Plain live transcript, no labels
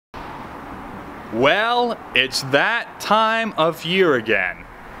Well, it's that time of year again.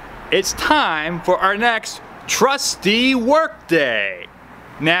 It's time for our next Trustee Workday.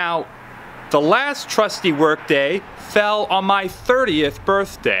 Now, the last Trustee Workday fell on my 30th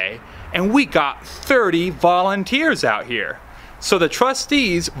birthday, and we got 30 volunteers out here. So the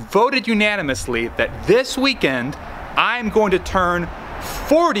trustees voted unanimously that this weekend I'm going to turn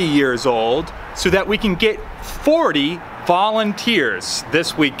 40 years old so that we can get 40 volunteers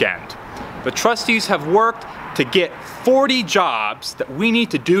this weekend. The trustees have worked to get 40 jobs that we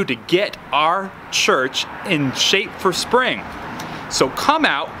need to do to get our church in shape for spring. So come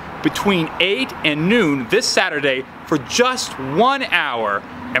out between 8 and noon this Saturday for just 1 hour,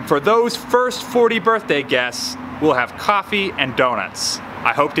 and for those first 40 birthday guests, we'll have coffee and donuts.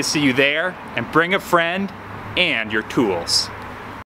 I hope to see you there, and bring a friend and your tools.